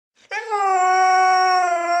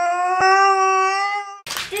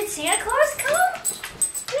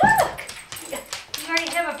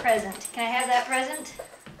present. Can I have that present?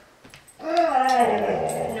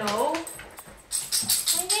 No. What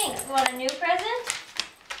do you think? You want a new present?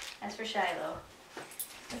 That's for Shiloh.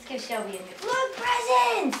 Let's give Shelby a new. Look,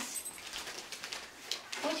 presents!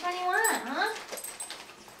 Which one do you want, huh?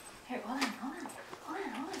 Here, hold on.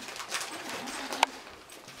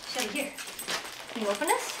 Shelby, here. Can you open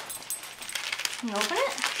this? Can you open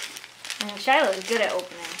it? And Shiloh is good at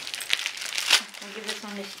opening. I'll give this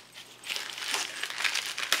one to...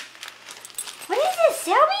 What is this,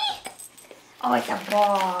 Shelby? Oh, it's a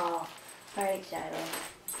ball. Alright, Shiloh.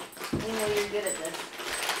 We know you're good at this.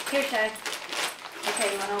 Here, Shai.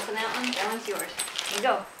 Okay, you want to open that one? That one's yours. Here you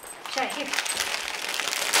go. Shai, here.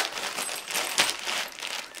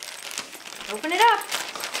 Open it up.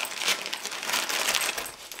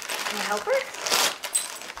 Can I help her?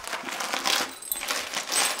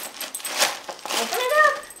 Open it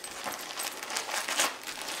up.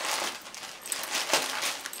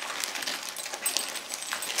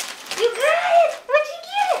 You got it! What'd you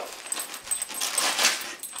get?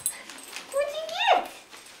 What'd you get?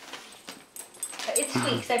 It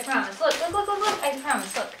squeaks, I promise. Look. I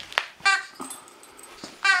promise, look.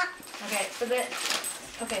 Okay, so that...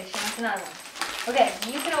 Okay, she wants another one. Okay,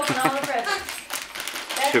 you can open all the presents.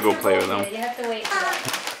 She'll go play with them. You have to wait for that.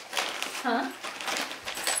 Huh?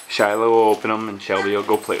 Shiloh will open them and Shelby will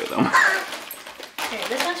go play with them. Here,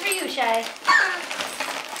 this one's for you, Shai.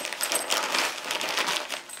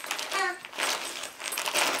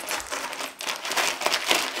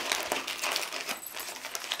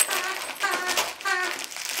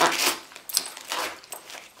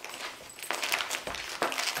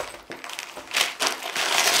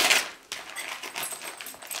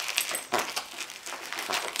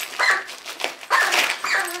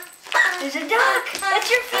 There's a duck! That's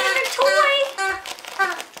your favorite toy!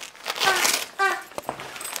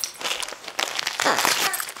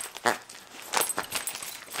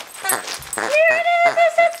 There it is!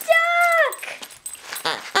 It's a duck!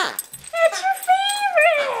 That's your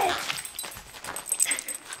favorite!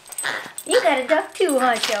 You got a duck too,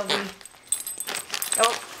 huh, Shelby?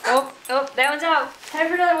 Oh, that one's out. Time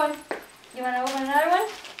for another one. You want to open another one?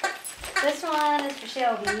 This one is for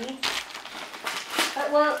Shelby.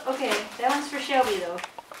 Well, okay, that one's for Shelby though.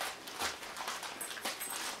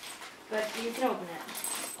 But you can open it.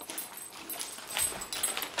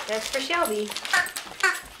 That's for Shelby.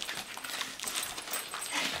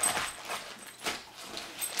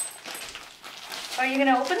 Are you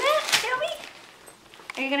gonna open that, Shelby?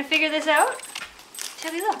 Are you gonna figure this out?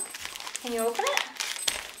 Shelby, look. Can you open it?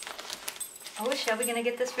 Oh, is Shelby gonna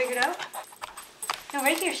get this figured out? No,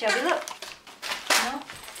 right here, Shelby, look. No?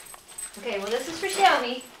 Okay, well this is for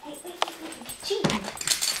Shelby. Hey, wait, cheating.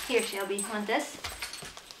 Here, Shelby, you want this?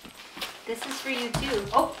 This is for you too.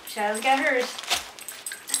 Oh, Shiloh's got hers.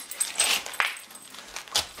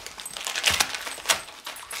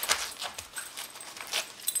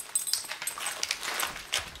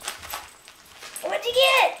 What'd you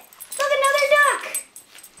get? Look, another duck.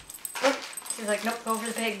 Look, she's like, nope, go for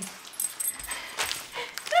the pig.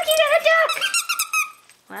 Look, you got a duck.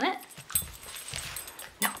 Want it?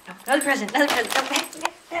 No, another present. No, that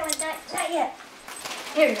one's not yet.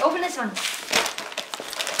 Here, open this one.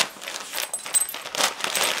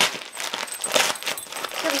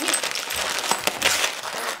 Over here.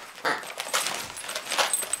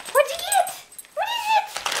 What'd you get? What is it?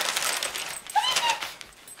 What is it?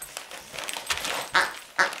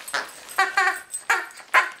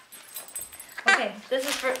 Okay, this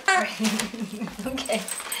is for... Okay.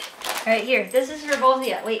 Alright, here. This is for both of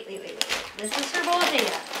you. Wait. This is for both of you.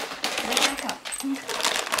 Back up.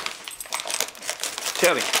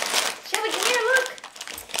 Shelby. Shelby, come here, look.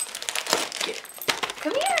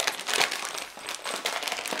 Come here.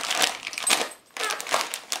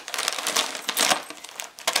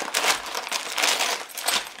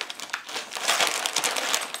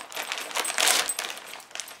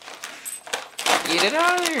 Get it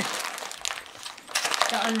out of there.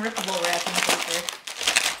 The unrippable wrapping paper.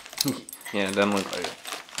 Yeah, it doesn't look like it.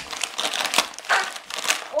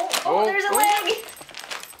 Oh, there's a leg!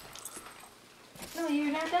 No,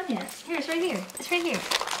 you're not done yet. Here, it's right here. It's right here.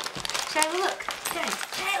 Shiloh, look.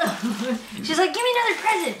 Shiloh. She's like, give me another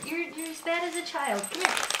present. You're as bad as a child. Come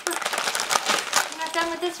here. Look. I'm not done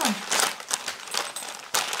with this one.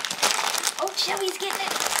 Oh, Shelby's getting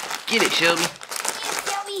it. Get it, Shelby. Get it,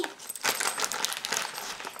 Shelby.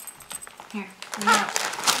 Here, let me out.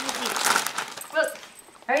 Let me see. Look.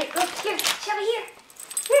 All right, look. Here, Shelby, here.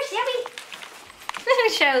 Here, Shelby.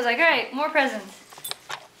 Shadow's like, alright, more presents.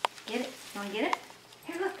 Get it? You want to get it?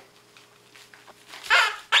 Here, look.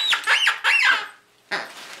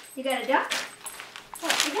 You got a duck?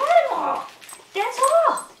 What, you got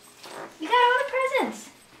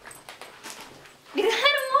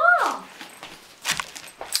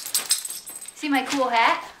my cool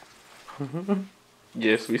hat?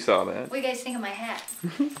 Yes, we saw that. What do you guys think of my hat?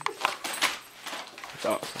 It's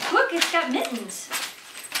awesome. Look, it's got mittens.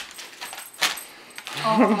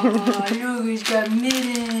 Oh, look, it's got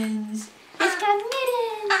mittens. It's got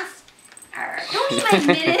mittens. Arr, don't eat my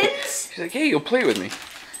mittens. She's like, hey, you'll play with me.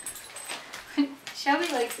 Shelby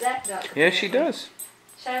likes that duck. Yeah, she does.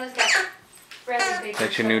 Shiloh's got wrapping paper.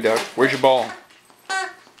 That's your new duck. Where's your ball?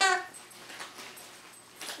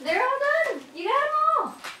 They're all done. You got them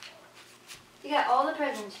all. You got all the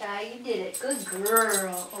presents, Shy. You did it. Good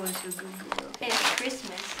girl. Oh, it's a good girl. Happy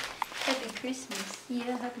Christmas. Happy Christmas.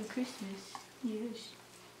 Yeah, happy Christmas. Yes.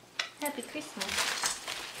 Happy Christmas.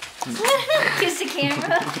 Kiss the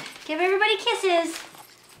camera. Give everybody kisses.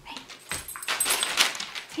 Right.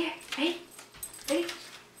 Here. Ready? Ready?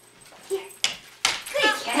 Here.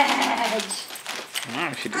 Good catch.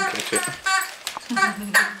 Ah, she did catch it.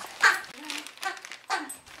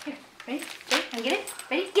 Here. Ready? Ready? Wanna get it?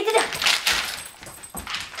 Ready? Get the duck.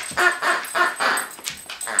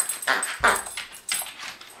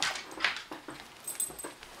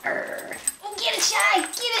 Oh, get it, Shy!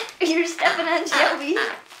 Get it! You're stepping on Shelby. Get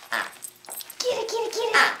it, get it, get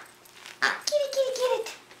it! Get it, get it, get it!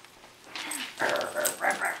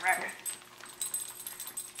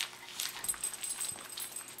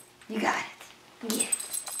 You got it. Get it.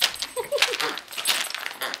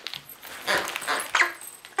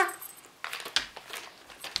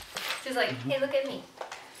 She's like, hey, look at me.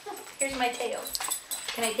 Here's my tail.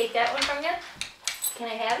 Can I take that one from you? Can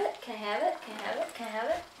I have it? Can I have it? Can I have it? Can I have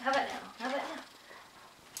it? How about now? How about now?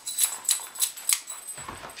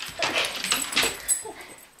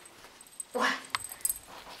 What?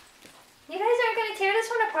 You guys aren't going to tear this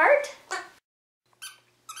one apart?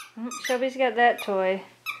 Shelby's got that toy.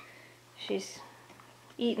 She's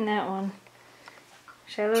eating that one.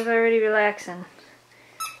 Shiloh's already relaxing.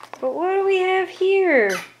 But what do we have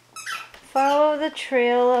here? Follow the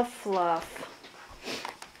trail of fluff.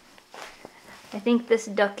 I think this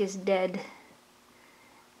duck is dead.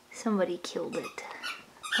 Somebody killed it.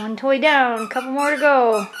 One toy down, couple more to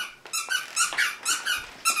go.